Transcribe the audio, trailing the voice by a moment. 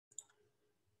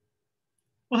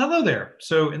Well, hello there.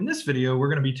 So in this video, we're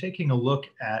going to be taking a look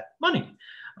at money.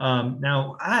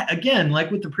 Now, again, like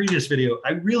with the previous video,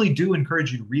 I really do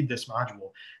encourage you to read this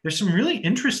module. There's some really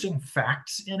interesting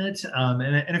facts in it.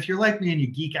 And if you're like me and you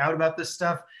geek out about this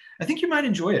stuff, I think you might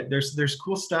enjoy it. There's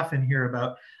cool stuff in here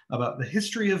about the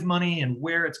history of money and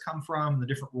where it's come from, the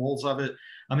different roles of it.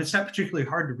 It's not particularly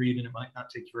hard to read, and it might not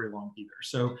take you very long either.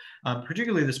 So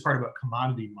particularly this part about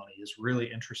commodity money is really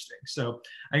interesting. So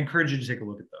I encourage you to take a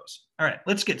look at those. All right,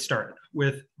 let's get started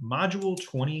with Module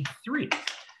 23.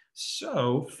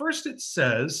 So first it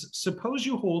says, suppose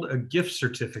you hold a gift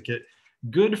certificate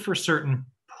good for certain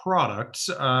products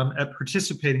at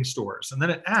participating stores. And then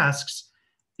it asks,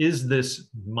 is this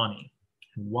money?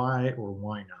 And why or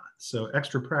why not? So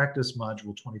extra practice,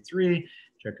 Module 23,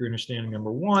 check your understanding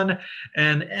number 1.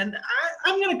 And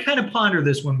I'm going to kind of ponder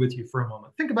this one with you for a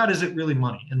moment. Think about, is it really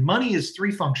money? And money is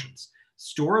 3 functions: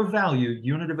 store of value,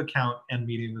 unit of account, and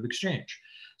medium of exchange.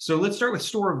 So let's start with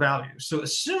store of value. So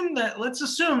let's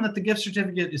assume that the gift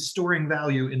certificate is storing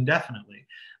value indefinitely.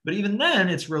 But even then,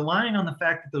 it's relying on the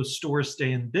fact that those stores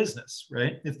stay in business,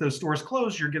 right? If those stores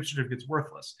close, your gift certificate's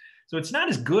worthless. So it's not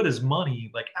as good as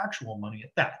money, like actual money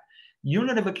at that.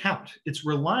 Unit of account, it's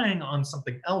relying on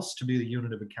something else to be the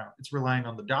unit of account. It's relying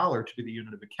on the dollar to be the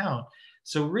unit of account.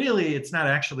 So really, it's not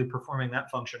actually performing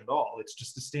that function at all. It's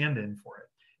just a stand-in for it.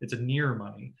 It's a near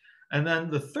money. And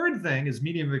then the third thing is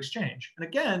medium of exchange. And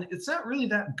again, it's not really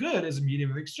that good as a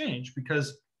medium of exchange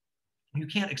because you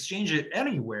can't exchange it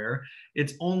anywhere.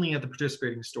 It's only at the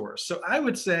participating stores. So I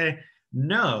would say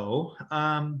no,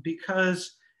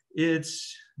 because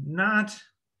it's not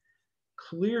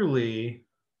clearly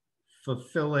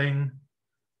fulfilling,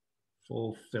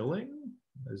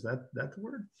 is that the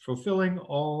word? Fulfilling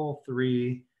all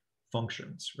 3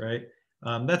 functions, right?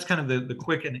 That's kind of the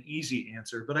quick and easy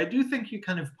answer. But I do think you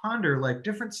kind of ponder like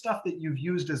different stuff that you've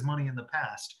used as money in the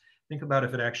past. Think about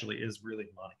if it actually is really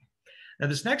money. Now,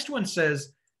 this next one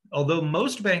says, although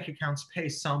most bank accounts pay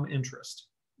some interest,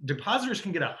 depositors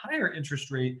can get a higher interest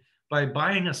rate by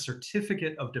buying a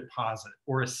certificate of deposit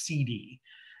or a CD.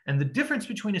 And the difference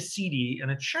between a CD and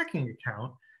a checking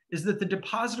account is that the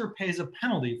depositor pays a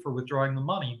penalty for withdrawing the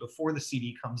money before the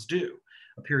CD comes due,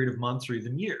 a period of months or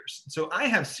even years. So I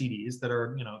have CDs that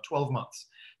are, 12 months.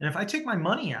 And if I take my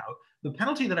money out, the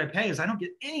penalty that I pay is I don't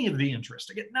get any of the interest.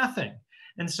 I get nothing.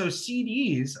 And so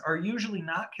CDs are usually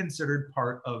not considered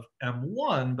part of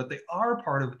M1, but they are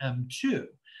part of M2.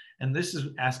 And this is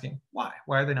asking why?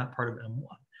 Why are they not part of M1?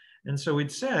 And so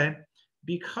we'd say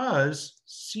because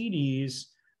CDs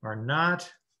are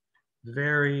not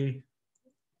very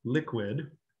liquid,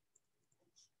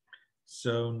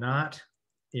 so not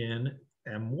in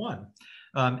M1.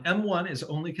 M1 is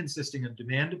only consisting of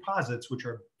demand deposits, which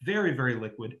are very, very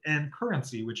liquid, and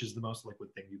currency, which is the most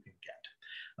liquid thing you can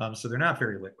get. So they're not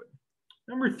very liquid.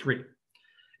 Number 3,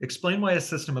 explain why a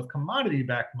system of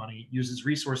commodity-backed money uses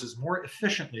resources more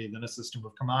efficiently than a system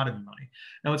of commodity money.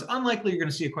 Now, it's unlikely you're going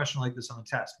to see a question like this on the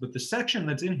test, but the section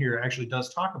that's in here actually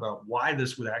does talk about why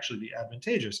this would actually be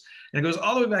advantageous. And it goes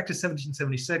all the way back to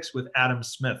 1776 with Adam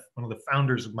Smith, one of the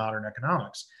founders of modern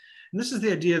economics. And this is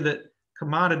the idea that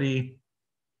commodity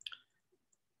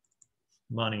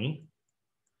money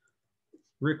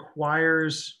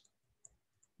requires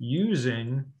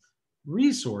using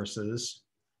resources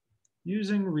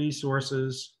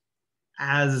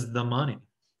as the money.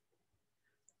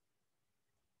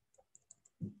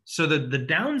 So the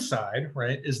downside,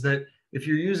 right, is that if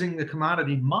you're using the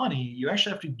commodity money, you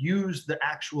actually have to use the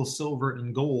actual silver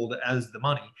and gold as the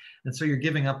money. And so you're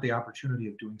giving up the opportunity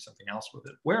of doing something else with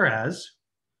it. Whereas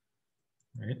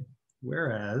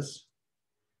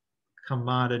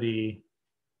commodity,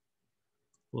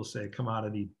 we'll say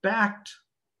commodity-backed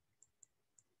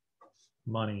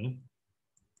money,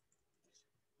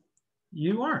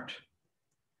 you aren't.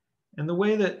 And the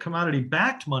way that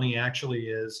commodity-backed money actually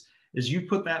is you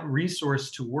put that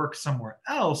resource to work somewhere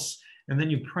else, and then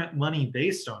you print money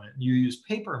based on it. You use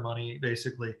paper money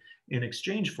basically in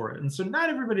exchange for it. And so not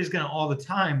everybody's going to all the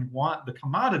time want the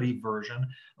commodity version.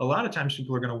 A lot of times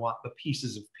people are going to want the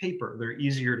pieces of paper. They're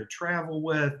easier to travel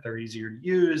with, they're easier to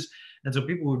use. And so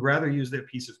people would rather use that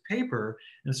piece of paper.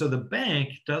 And so the bank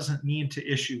doesn't need to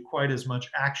issue quite as much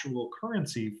actual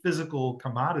currency, physical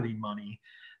commodity money.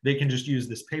 They can just use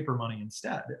this paper money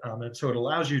instead. And so it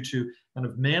allows you to kind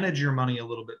of manage your money a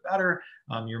little bit better,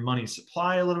 your money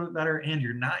supply a little bit better, and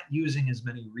you're not using as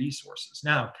many resources.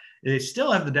 Now, they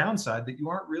still have the downside that you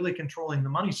aren't really controlling the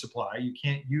money supply. You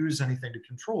can't use anything to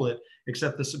control it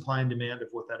except the supply and demand of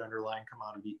what that underlying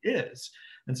commodity is.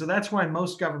 And so that's why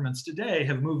most governments today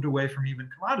have moved away from even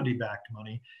commodity-backed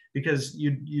money, because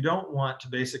you don't want to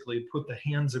basically put the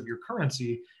hands of your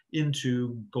currency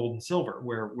into gold and silver,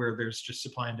 where there's just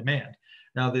supply and demand.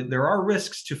 Now, there are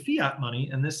risks to fiat money,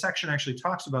 and this section actually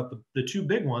talks about the two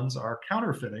big ones are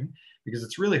counterfeiting, because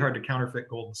it's really hard to counterfeit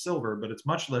gold and silver, but it's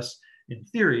much less, in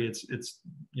theory, it's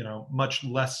much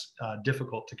less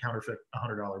difficult to counterfeit a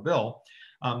 $100 bill.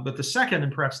 But the second,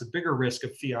 and perhaps the bigger risk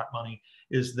of fiat money,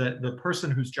 is that the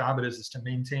person whose job it is to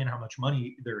maintain how much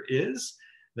money there is,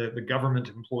 the government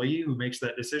employee who makes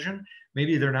that decision,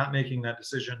 maybe they're not making that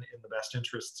decision in the best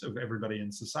interests of everybody in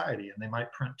society, and they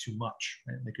might print too much,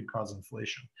 right? And they could cause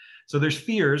inflation. So there's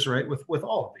fears, right, with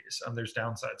all of these. There's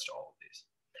downsides to all of these.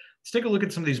 Let's take a look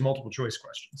at some of these multiple choice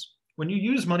questions. When you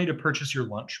use money to purchase your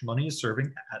lunch, money is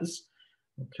serving as,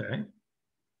 okay.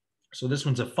 So this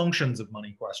one's a functions of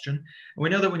money question. And we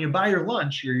know that when you buy your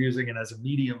lunch, you're using it as a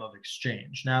medium of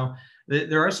exchange. Now,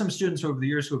 there are some students over the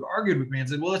years who have argued with me and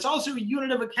said, well, it's also a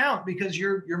unit of account because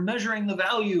you're measuring the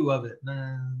value of it.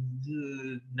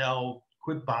 No,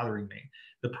 quit bothering me.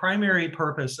 The primary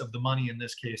purpose of the money in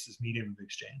this case is medium of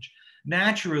exchange.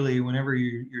 Naturally, whenever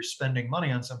you're spending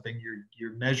money on something,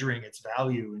 you're measuring its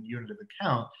value in unit of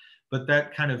account, but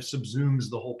that kind of subsumes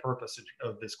the whole purpose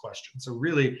of this question. So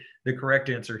really, the correct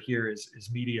answer here is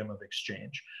medium of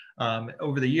exchange.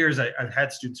 Over the years, I've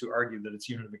had students who argue that it's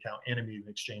unit of account and a medium of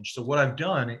exchange. So what I've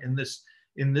done in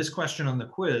this question on the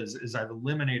quiz is I've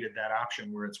eliminated that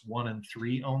option where it's 1 and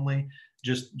 3 only,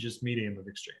 just medium of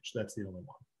exchange. That's the only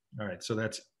one. All right, so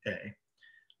that's A.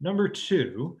 Number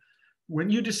 2, when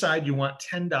you decide you want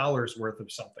 $10 worth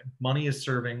of something, money is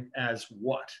serving as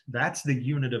what? That's the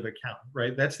unit of account,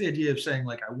 right? That's the idea of saying,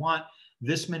 like, I want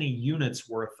this many units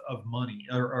worth of money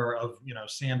or of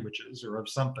sandwiches or of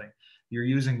something. You're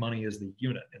using money as the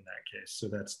unit in that case. So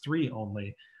that's 3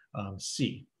 only,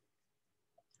 C.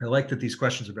 I like that these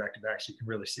questions are back to back so you can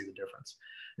really see the difference.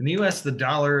 In the US, the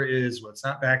dollar is, well, it's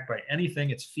not backed by anything.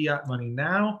 It's fiat money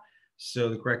now. So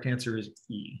the correct answer is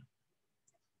E.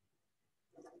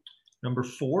 Number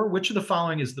 4, which of the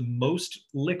following is the most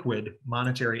liquid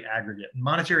monetary aggregate? And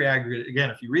monetary aggregate, again,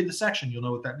 if you read the section, you'll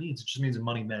know what that means. It just means a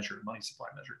money measure, money supply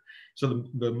measure. So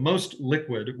the most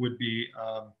liquid would be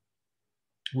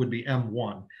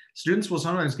M1. Students will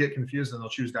sometimes get confused and they'll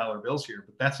choose dollar bills here,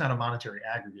 but that's not a monetary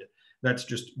aggregate. That's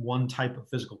just one type of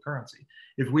physical currency.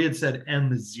 If we had said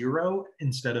M0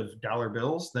 instead of dollar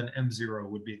bills, then M0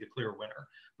 would be the clear winner.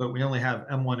 But we only have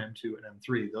M1, M2, and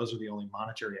M3. Those are the only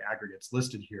monetary aggregates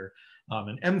listed here.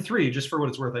 And M3, just for what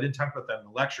it's worth, I didn't talk about that in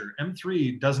the lecture.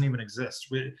 M3 doesn't even exist.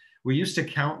 We used to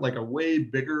count like a way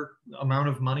bigger amount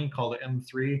of money called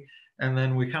M3. And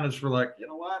then we kind of just were like, you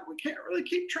know what, we can't really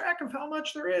keep track of how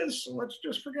much there is, so let's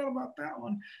just forget about that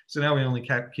one. So now we only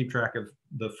keep track of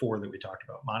the 4 that we talked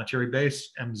about: monetary base,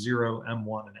 M0,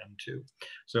 M1, and M2.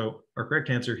 So our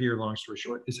correct answer here, long story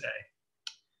short, is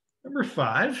A. Number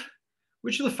 5,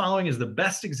 which of the following is the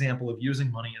best example of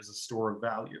using money as a store of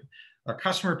value? A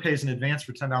customer pays in advance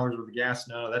for $10 worth of gas.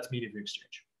 No, that's medium of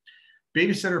exchange.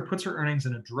 Babysitter puts her earnings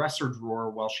in a dresser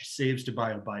drawer while she saves to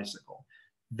buy a bicycle.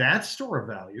 That's store of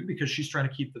value because she's trying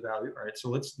to keep the value. All right, so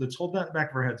let's hold that in the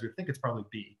back of our heads. We think it's probably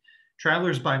B.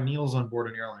 Travelers buy meals on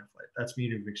board an airline flight. That's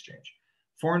medium of exchange.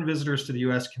 Foreign visitors to the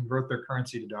US convert their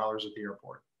currency to dollars at the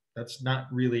airport. That's not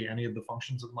really any of the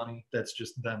functions of money. That's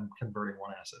just them converting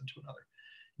one asset into another.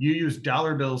 You use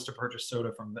dollar bills to purchase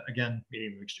soda from, again,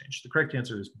 medium of exchange. The correct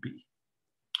answer is B.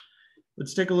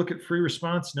 Let's take a look at free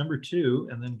response number 2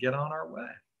 and then get on our way.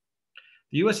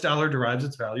 The US dollar derives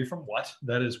its value from what?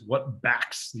 That is what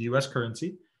backs the US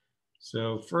currency.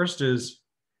 So first is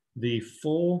the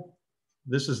full,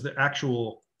 this is the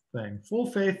actual thing,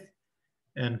 full faith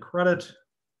and credit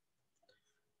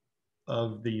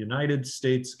of the United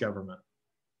States government.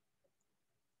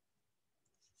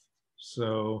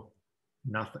 So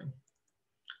nothing.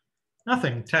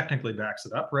 Nothing technically backs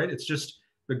it up, right? It's just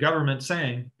the government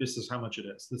saying, this is how much it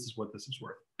is. This is what this is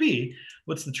worth. B,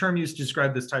 what's the term used to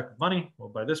describe this type of money? Well,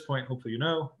 by this point, hopefully you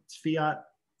know, it's fiat.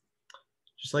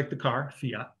 Just like the car,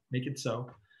 fiat, make it so.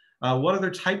 What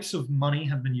other types of money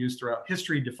have been used throughout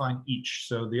history? Define each.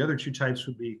 So the other 2 types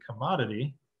would be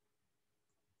commodity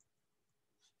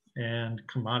and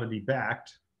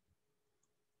commodity-backed.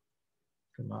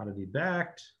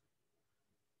 Commodity-backed.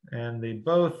 And they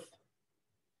both,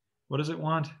 what does it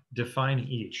want? Define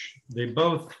each. They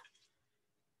both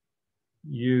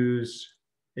use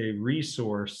a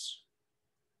resource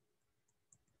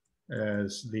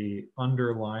as the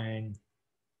underlying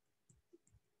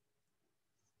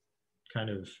kind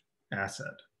of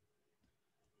asset.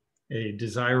 A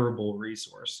desirable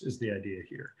resource is the idea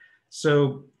here.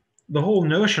 So the whole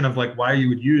notion of like why you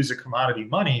would use a commodity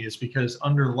money is because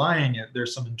underlying it,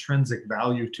 there's some intrinsic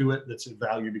value to it that's a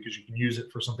value because you can use it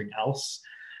for something else.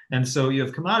 And so you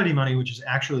have commodity money, which is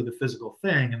actually the physical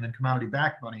thing, and then commodity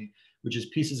backed money, which is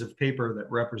pieces of paper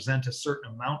that represent a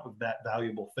certain amount of that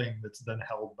valuable thing that's then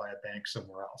held by a bank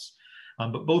somewhere else.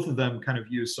 But both of them kind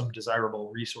of use some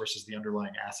desirable resource as the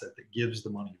underlying asset that gives the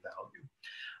money value.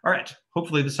 All right,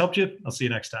 hopefully this helped you. I'll see you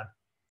next time.